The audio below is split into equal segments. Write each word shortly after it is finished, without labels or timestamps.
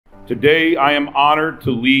Today, I am honored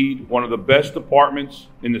to lead one of the best departments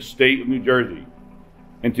in the state of New Jersey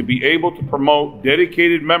and to be able to promote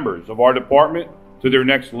dedicated members of our department to their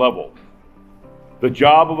next level. The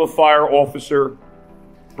job of a fire officer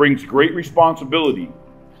brings great responsibility,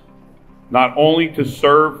 not only to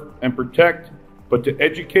serve and protect, but to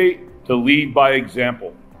educate, to lead by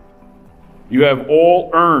example. You have all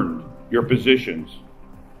earned your positions,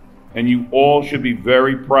 and you all should be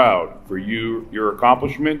very proud for your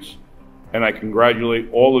accomplishments, and I congratulate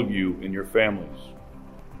all of you and your families.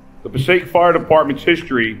 The Passaic Fire Department's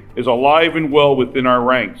history is alive and well within our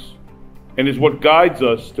ranks and is what guides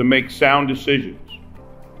us to make sound decisions.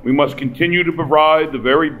 We must continue to provide the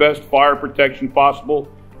very best fire protection possible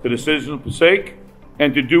to the citizens of Passaic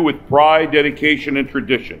and to do with pride, dedication, and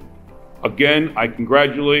tradition. Again, I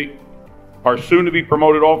congratulate our soon-to-be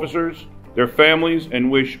promoted officers, their families, and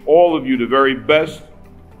wish all of you the very best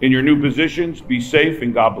in your new positions. Be safe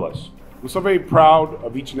and God bless. We're so very proud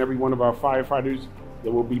of each and every one of our firefighters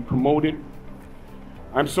that will be promoted.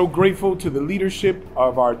 I'm so grateful to the leadership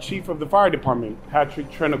of our Chief of the Fire Department,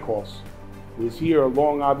 Patrick Trenacos, who is here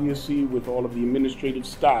along, obviously, with all of the administrative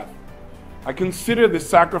staff. I consider the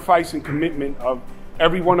sacrifice and commitment of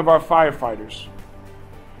every one of our firefighters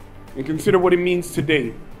and consider what it means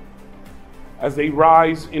today as they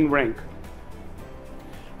rise in rank.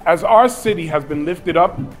 As our city has been lifted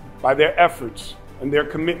up by their efforts and their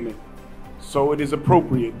commitment, so it is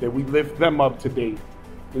appropriate that we lift them up today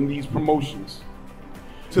in these promotions.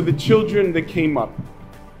 To the children that came up,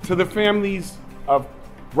 to the families of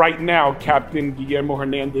right now, Captain Guillermo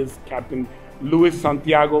Hernandez, Captain Luis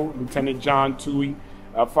Santiago, Lieutenant John Tuohy,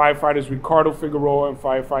 firefighters Ricardo Figueroa, and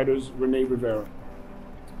firefighters Rene, Rivera.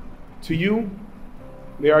 To you,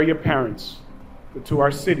 they are your parents, but to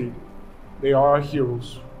our city, they are our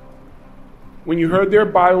heroes. When you heard their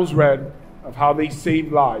bios read of how they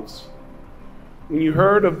saved lives, when you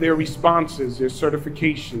heard of their responses, their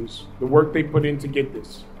certifications, the work they put in to get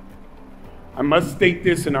this, I must state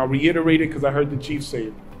this, and I'll reiterate it because I heard the chief say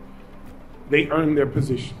it. They earned their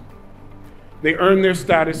position. They earned their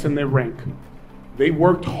status and their rank. They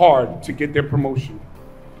worked hard to get their promotion.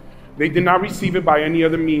 They did not receive it by any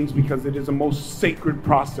other means because it is a most sacred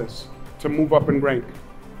process to move up in rank,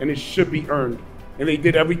 and it should be earned. And they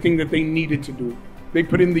did everything that they needed to do. They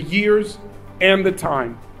put in the years and the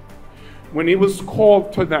time. When it was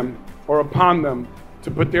called to them or upon them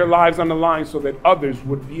to put their lives on the line so that others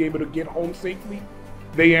would be able to get home safely,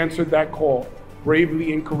 they answered that call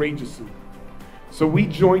bravely and courageously. So we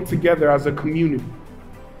joined together as a community,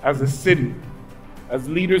 as a city, as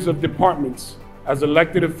leaders of departments, as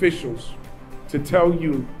elected officials, to tell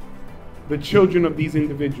you, the children of these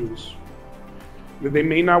individuals, that they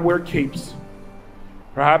may not wear capes.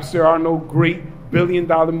 Perhaps there are no great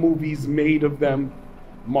billion-dollar movies made of them,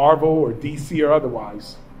 Marvel or DC or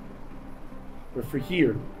otherwise. But for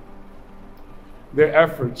here, their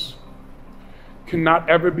efforts cannot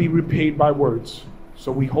ever be repaid by words,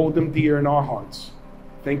 so we hold them dear in our hearts.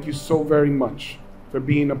 Thank you so very much for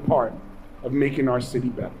being a part of making our city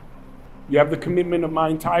better. You have the commitment of my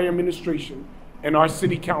entire administration and our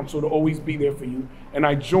city council to always be there for you, and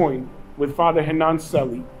I join with Father Hernandez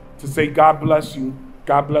to say God bless you,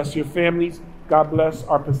 God bless your families, God bless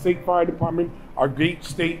our Passaic Fire Department, our great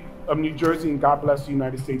state of New Jersey, and God bless the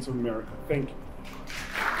United States of America. Thank you.